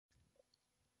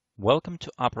Welcome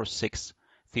to Apros 6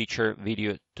 feature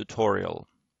video tutorial.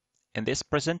 In this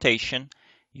presentation,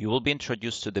 you will be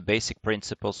introduced to the basic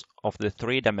principles of the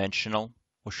three-dimensional,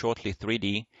 or shortly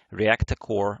 3D, Reactor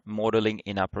Core modeling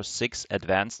in Apros 6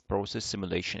 advanced process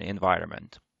simulation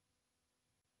environment.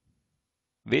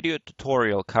 Video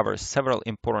tutorial covers several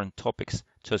important topics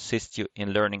to assist you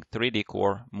in learning 3D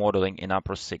core modeling in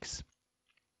Apros 6.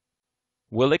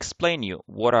 We'll explain you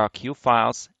what are Q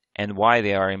files and why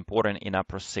they are important in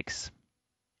Apros 6.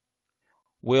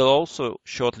 We'll also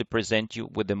shortly present you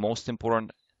with the most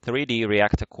important 3D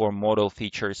Reactor Core model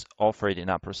features offered in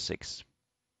Apros 6.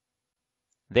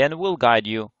 Then we'll guide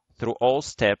you through all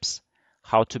steps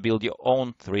how to build your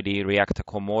own 3D Reactor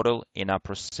Core model in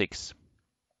Apros 6.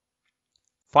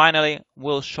 Finally,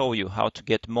 we'll show you how to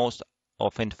get most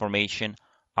of information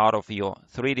out of your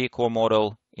 3D core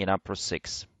model in Apros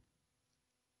 6.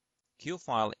 Q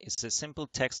file is a simple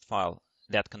text file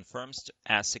that conforms to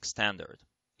ASIC standard.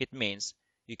 It means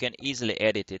you can easily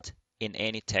edit it in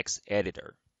any text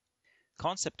editor.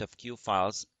 Concept of Q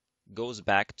files goes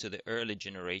back to the early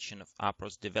generation of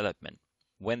Apros development,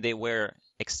 when they were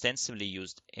extensively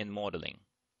used in modeling.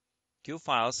 Q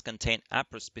files contain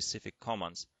Apros-specific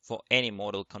commands for any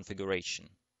model configuration.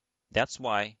 That's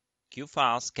why Q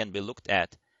files can be looked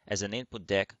at as an input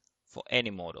deck for any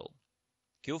model.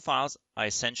 Q files are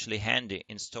essentially handy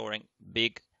in storing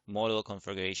big model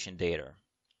configuration data.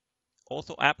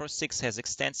 Although Apros 6 has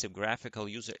extensive graphical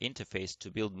user interface to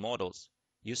build models,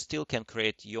 you still can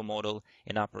create your model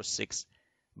in Apros 6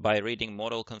 by reading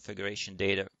model configuration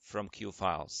data from Q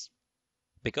files.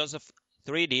 Because of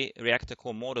 3D Reactor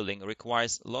Core modeling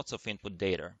requires lots of input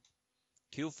data,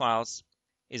 Q files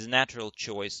is a natural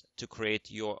choice to create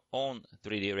your own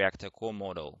 3D Reactor Core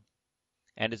model.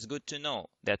 And it's good to know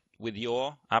that with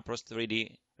your Apros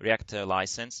 3D Reactor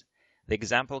license, the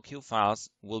example Q files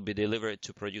will be delivered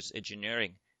to produce a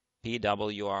generic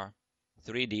PWR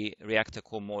 3D Reactor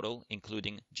Core model,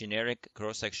 including generic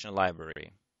cross-section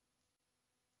library.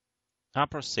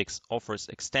 Apros 6 offers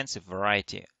extensive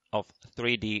variety of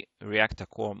 3D Reactor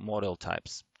Core model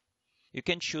types. You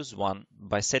can choose one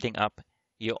by setting up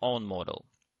your own model.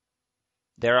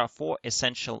 There are 4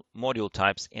 essential module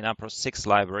types in Apros 6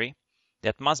 library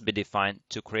that must be defined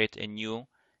to create a new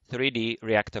 3D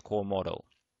Reactor Core model.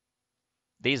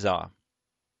 These are: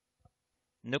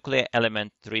 Nuclear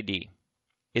Element 3D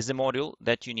is a module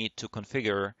that you need to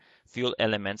configure fuel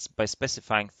elements by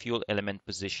specifying fuel element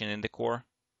position in the core,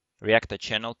 reactor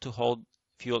channel to hold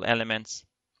fuel elements,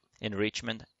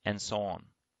 enrichment, and so on.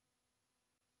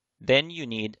 Then you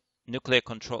need Nuclear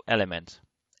Control Element,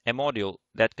 a module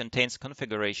that contains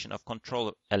configuration of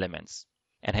control elements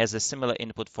and has a similar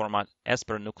input format as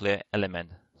per Nuclear Element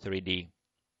 3D.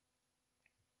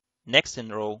 Next in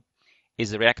row is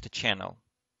the Reactor Channel.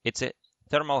 It's a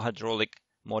thermal hydraulic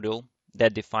module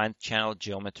that defines channel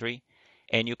geometry,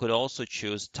 and you could also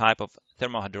choose type of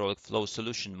thermohydraulic flow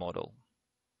solution model.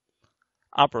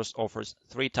 Apros offers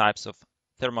 3 types of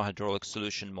thermohydraulic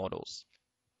solution models: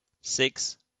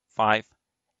 6, 5,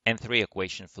 and 3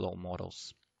 equation flow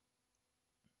models.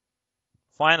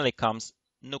 Finally comes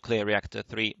Nuclear Reactor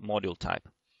 3 module type.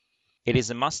 It is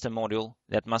a master module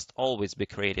that must always be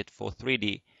created for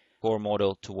 3D core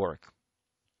model to work.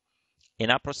 In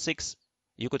Apros 6,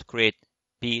 you could create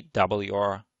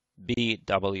PWR,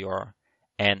 BWR,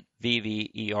 and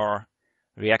VVER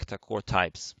reactor core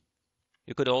types.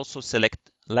 You could also select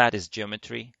lattice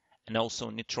geometry and also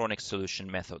neutronic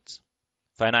solution methods,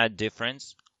 finite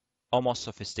difference, or more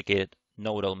sophisticated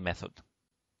nodal method.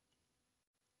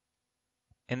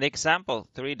 In the example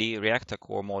 3D Reactor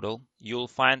Core model, you'll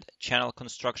find channel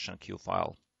construction Q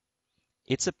file.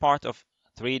 It's a part of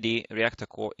 3D Reactor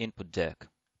Core input deck.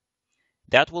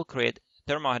 That will create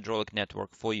thermohydraulic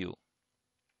network for you.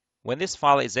 When this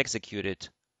file is executed,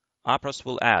 Apros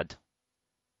will add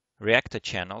reactor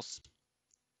channels.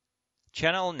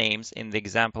 Channel names in the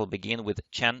example begin with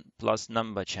chan plus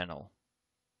number channel.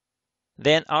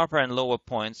 Then upper and lower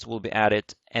points will be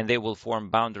added and they will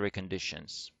form boundary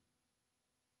conditions.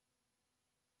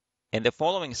 In the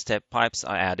following step, pipes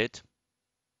are added.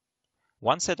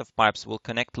 One set of pipes will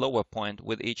connect lower point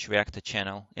with each reactor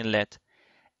channel inlet,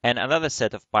 and another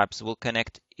set of pipes will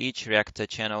connect each reactor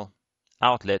channel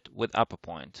outlet with upper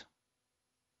point.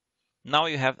 Now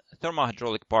you have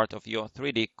thermohydraulic part of your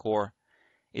 3D core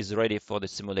is ready for the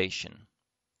simulation.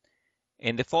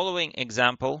 In the following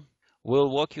example, we'll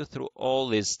walk you through all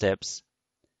these steps.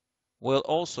 We'll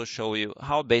also show you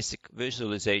how basic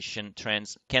visualization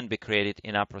trends can be created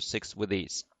in Apros 6 with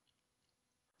ease.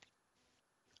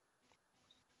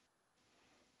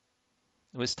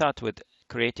 We start with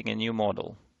creating a new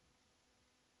model.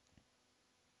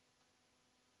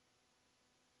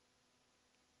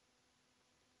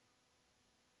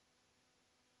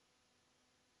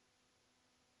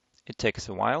 It takes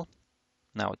a while.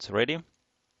 Now it's ready.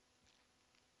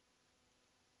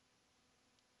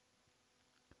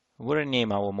 We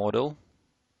rename our model.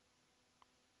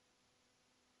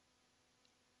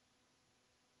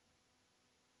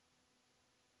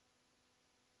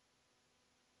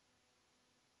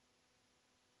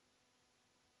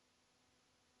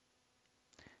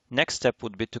 Next step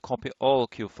would be to copy all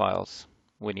Q files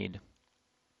we need.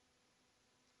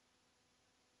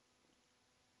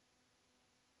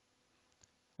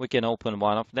 We can open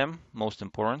one of them, most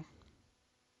important.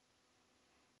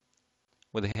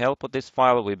 With the help of this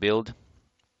file, we build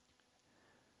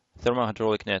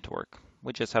thermohydraulic network.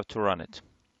 We just have to run it.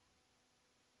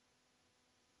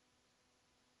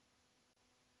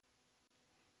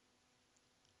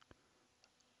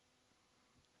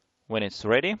 When it's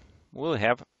ready, we'll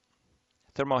have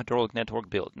thermohydraulic network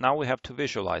built. Now we have to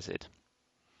visualize it.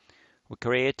 We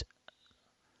create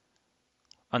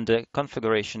under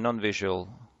configuration non-visual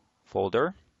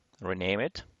folder, rename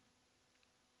it,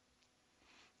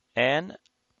 and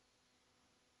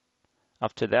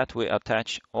after that we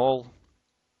attach all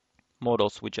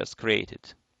models we just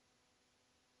created.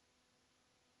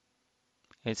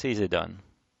 It's easy done.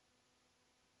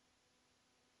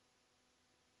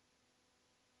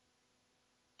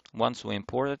 Once we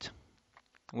import it,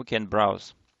 we can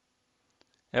browse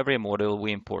every model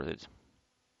we imported.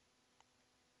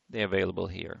 They're available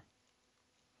here.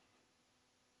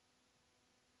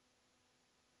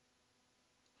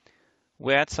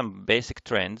 We add some basic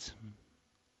trends.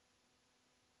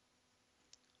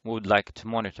 We would like to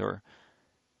monitor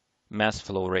mass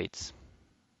flow rates.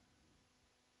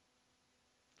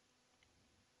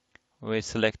 We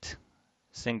select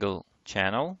single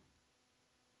channel,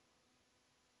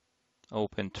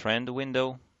 open trend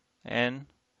window, and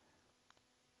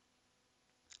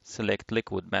select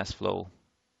liquid mass flow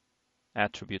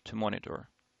attribute to monitor.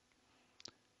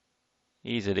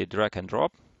 Easily drag and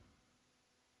drop.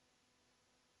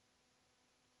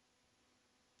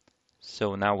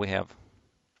 So now we have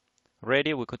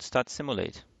ready, we could start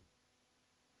simulate.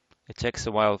 It takes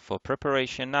a while for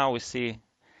preparation. Now we see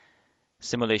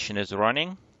simulation is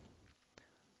running.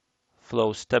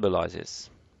 Flow stabilizes.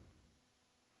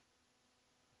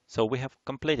 So we have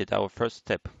completed our first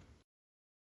step.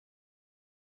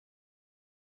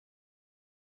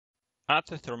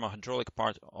 After the thermohydraulic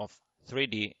part of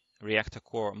 3D reactor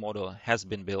core model has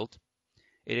been built,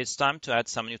 it is time to add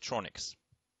some neutronics.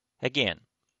 Again,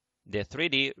 the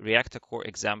 3D reactor core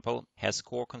example has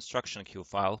core construction.que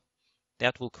file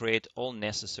that will create all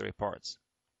necessary parts.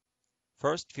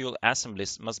 First, fuel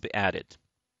assemblies must be added.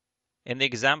 In the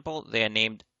example, they are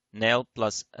named nel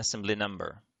plus assembly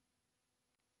number.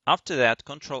 After that,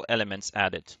 control elements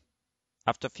added.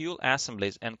 After fuel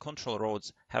assemblies and control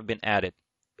rods have been added,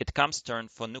 it comes turn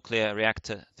for nuclear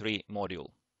reactor 3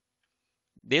 module.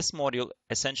 This module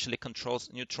essentially controls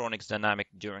neutronics dynamic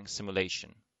during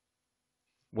simulation.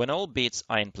 When all bits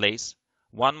are in place,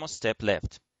 one more step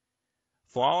left.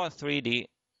 For our 3D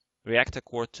reactor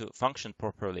core to function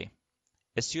properly,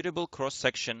 a suitable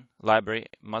cross-section library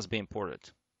must be imported.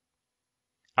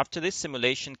 After this,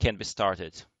 simulation can be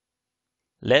started.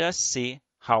 Let us see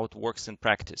how it works in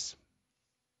practice.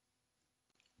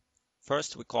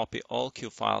 First, we copy all Q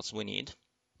files we need.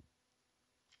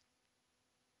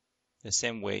 The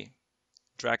same way,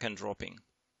 drag and dropping.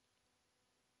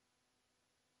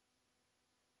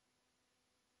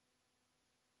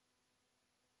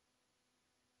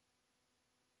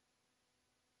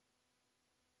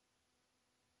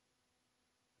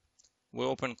 We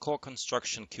open core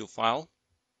construction.que file.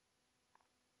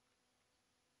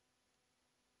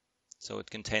 So it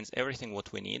contains everything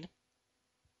what we need.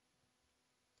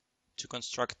 To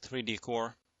construct 3D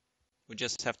core, we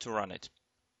just have to run it.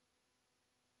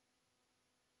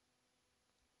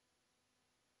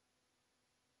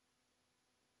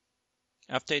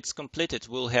 After it's completed,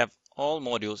 we'll have all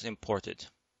modules imported.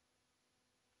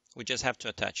 We just have to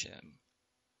attach them.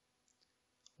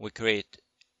 We create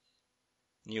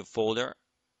new folder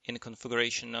in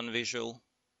configuration non-visual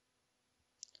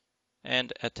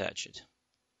and attach it.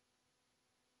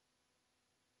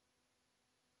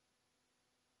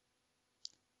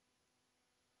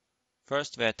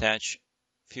 First, we attach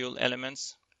fuel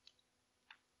elements.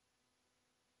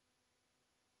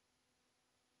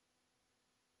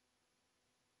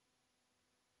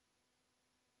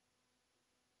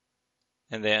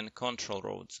 And then control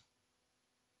rods.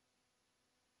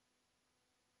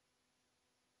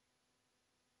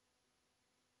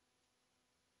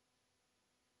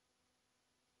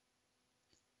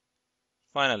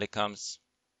 Finally comes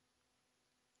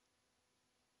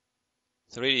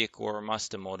 3D core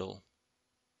master model.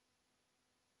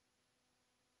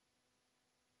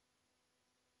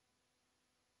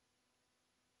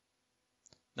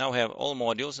 Now we have all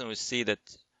modules, and we see that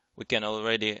we can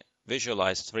already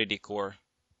visualize 3D Core,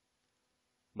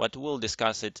 but we'll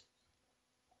discuss it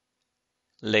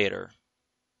later.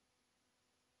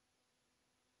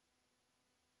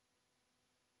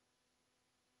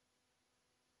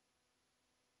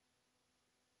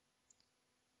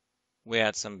 We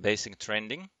add some basic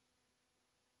trending.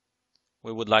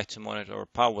 We would like to monitor our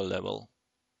power level,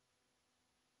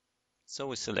 so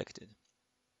we select it.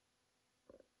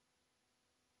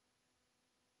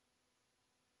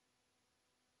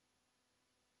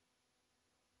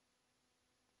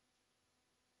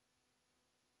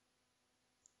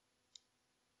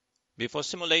 Before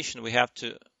simulation, we have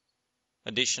to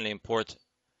additionally import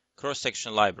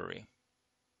cross-section library.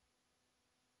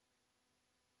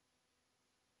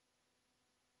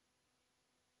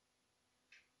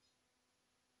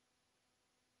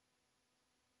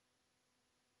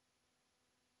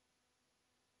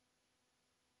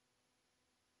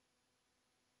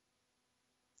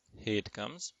 Here it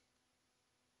comes.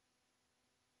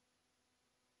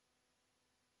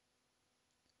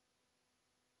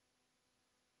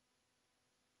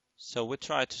 So we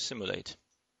try to simulate.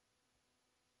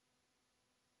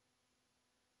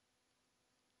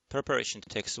 Preparation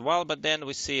takes a while, but then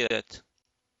we see that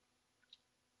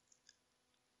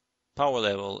power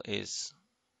level is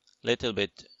little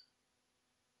bit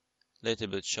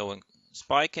showing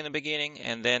spike in the beginning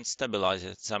and then stabilize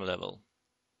at some level.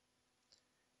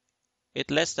 It's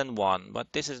less than 1,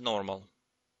 but this is normal.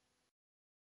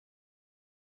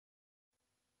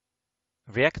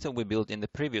 Reactor we built in the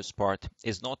previous part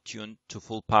is not tuned to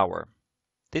full power.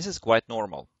 This is quite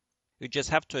normal. You just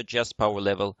have to adjust power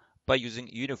level by using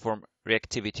Uniform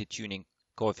Reactivity Tuning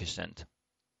Coefficient,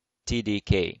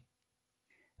 TDK.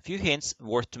 Few hints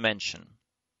worth to mention.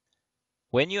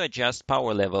 When you adjust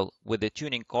power level with the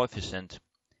tuning coefficient,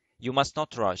 you must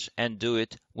not rush and do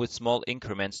it with small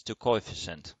increments to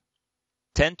coefficient.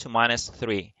 10 to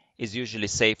 -3 is usually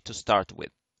safe to start with.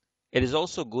 It is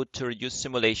also good to reduce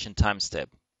simulation time step,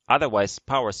 otherwise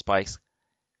power spikes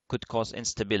could cause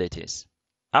instabilities.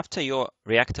 After your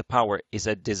reactor power is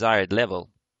at desired level,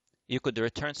 you could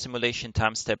return simulation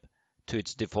time step to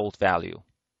its default value.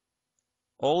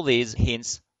 All these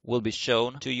hints will be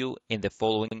shown to you in the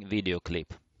following video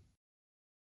clip.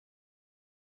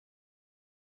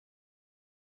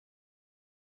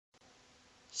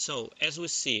 So, as we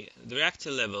see, the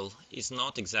reactor level is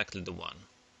not exactly the one.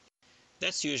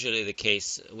 That's usually the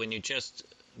case when you just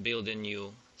build a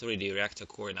new 3D reactor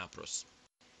core in Apros.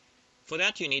 For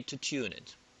that you need to tune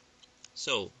it.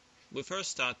 So, we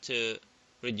first start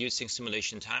reducing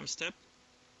simulation time step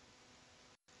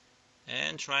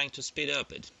and trying to speed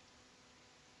up it.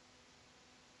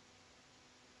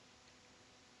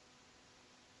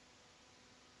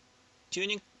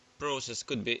 Tuning process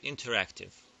could be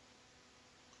interactive,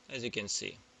 as you can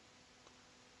see.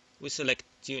 We select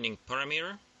tuning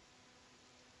parameter,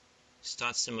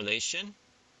 start simulation,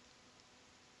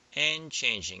 and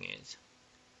changing it,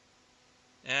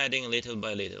 adding little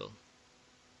by little.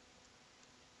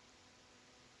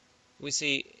 We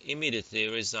see immediately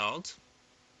a result.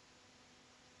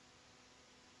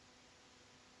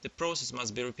 The process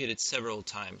must be repeated several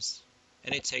times,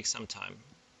 and it takes some time.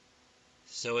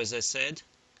 So as I said,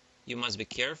 you must be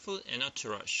careful and not to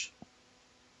rush.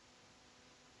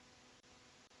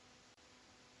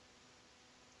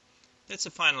 That's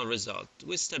the final result.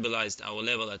 We stabilized our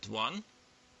level at 1.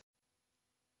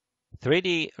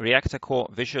 3D Reactor Core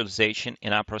visualization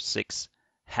in Apros 6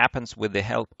 happens with the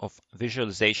help of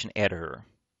Visualization Editor.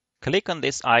 Click on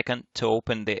this icon to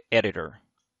open the editor.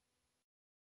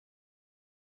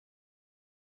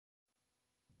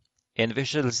 In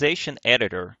Visualization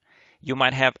Editor, you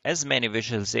might have as many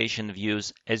visualization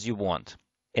views as you want.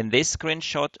 In this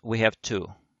screenshot, we have 2.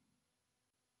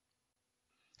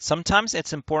 Sometimes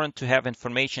it's important to have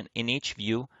information in each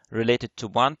view related to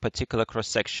one particular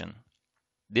cross-section.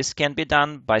 This can be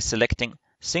done by selecting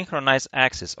Synchronize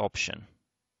Axis option.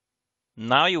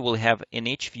 Now you will have in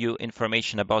each view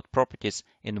information about properties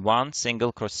in one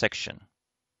single cross-section.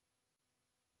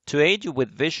 To aid you with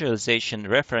visualization,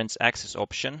 Reference Axis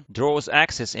option draws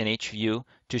axes in each view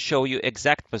to show you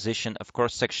exact position of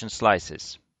cross-section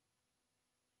slices.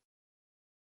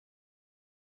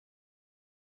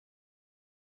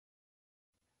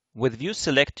 With view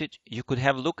selected, you could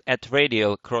have a look at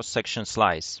radial cross-section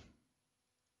slice.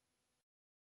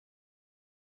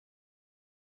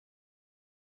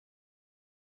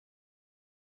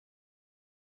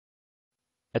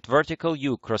 At vertical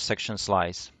U cross-section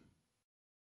slice.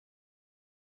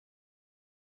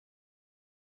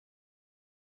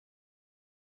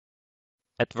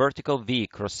 At vertical V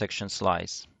cross-section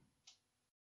slice.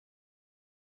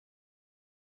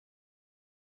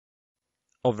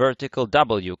 or vertical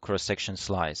W cross-section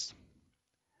slice.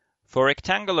 For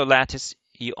rectangular lattice,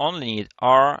 you only need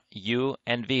R, U,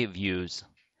 and V views.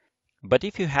 But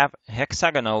if you have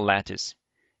hexagonal lattice,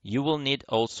 you will need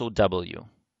also W.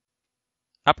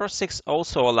 Apros 6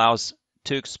 also allows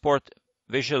to export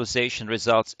visualization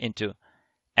results into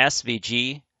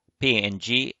SVG,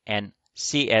 PNG, and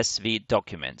CSV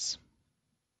documents.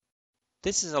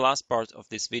 This is the last part of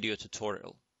this video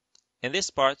tutorial. In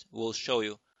this part, we'll show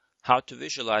you how to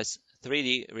visualize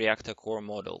 3D Reactor Core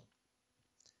Model.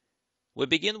 We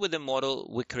begin with the model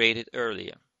we created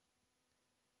earlier.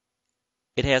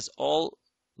 It has all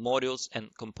modules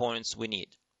and components we need: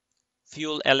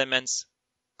 fuel elements,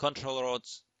 control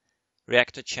rods,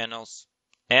 reactor channels,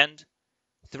 and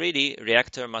 3D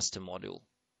reactor master module.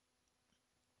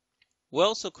 We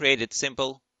also created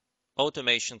simple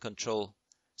automation control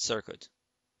circuit.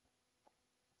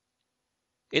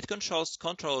 It controls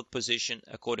control rod position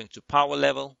according to power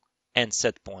level and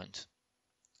set point.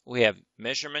 We have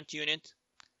measurement unit,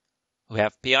 we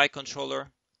have PI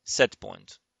controller, set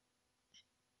point.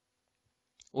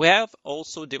 We have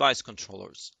also device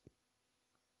controllers.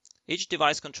 Each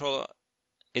device controller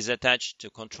is attached to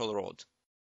control rod.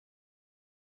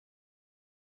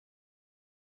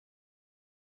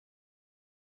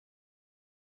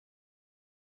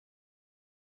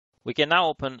 We can now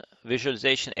open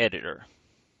Visualization Editor.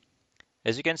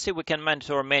 As you can see, we can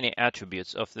monitor many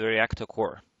attributes of the reactor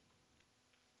core.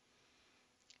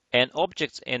 And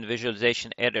objects in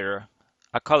Visualization Editor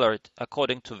are colored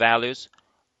according to values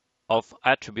of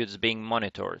attributes being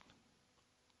monitored.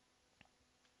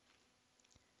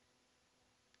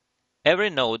 Every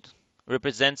node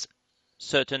represents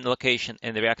certain location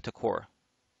in the reactor core.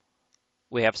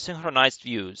 We have synchronized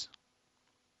views.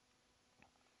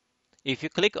 If you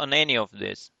click on any of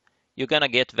this, you're gonna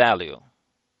get value.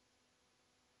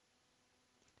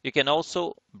 You can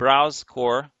also browse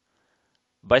core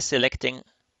by selecting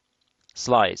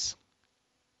Slice.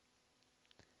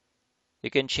 You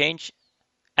can change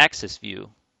axis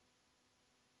view.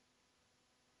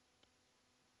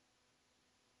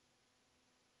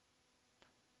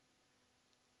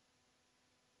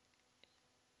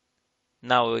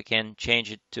 Now we can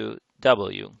change it to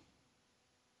W.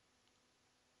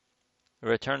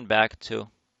 Return back to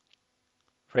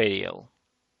radial.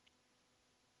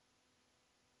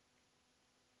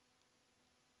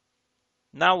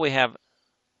 Now we have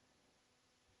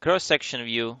cross-section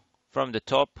view from the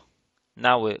top.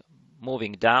 Now we're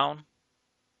moving down.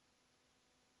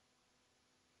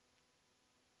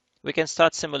 We can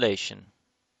start simulation.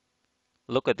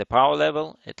 Look at the power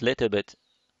level, it's a little bit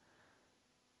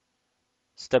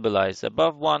stabilized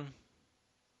above 1.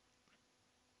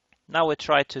 Now we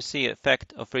try to see the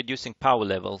effect of reducing power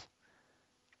level.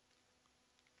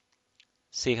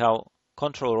 See how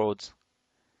control rods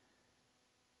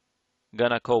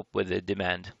gonna cope with the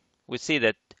demand. We see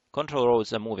that control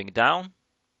rods are moving down.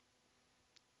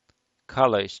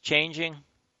 Color is changing.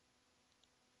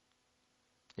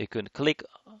 You can click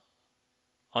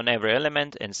on every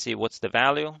element and see what's the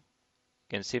value. You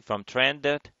can see from trend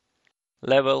that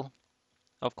level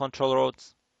of control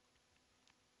rods.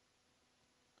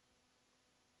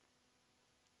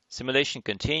 Simulation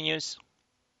continues.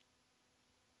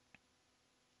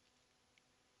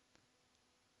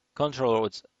 Control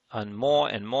rods are more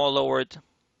and more lowered.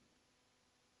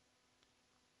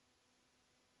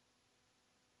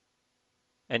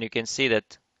 And you can see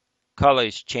that color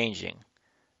is changing.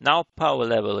 Now power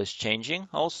level is changing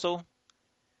also.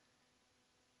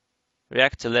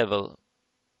 Reactor level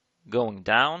going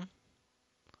down.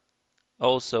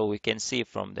 Also we can see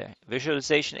from the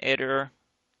visualization editor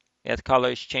that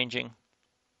color is changing.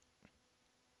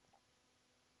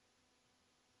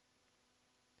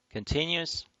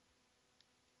 Continues.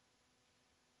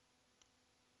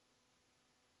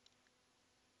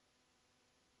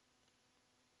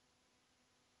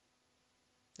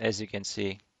 As you can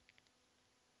see,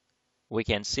 we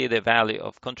can see the value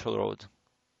of control rod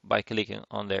by clicking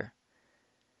on their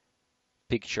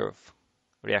picture of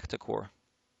reactor core.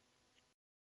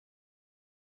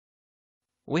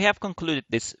 We have concluded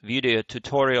this video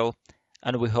tutorial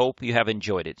and we hope you have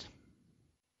enjoyed it.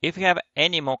 If you have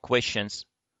any more questions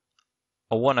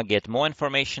or want to get more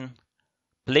information,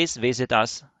 please visit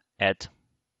us at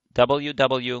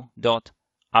www.apros.fi.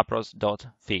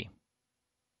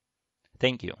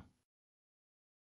 Thank you.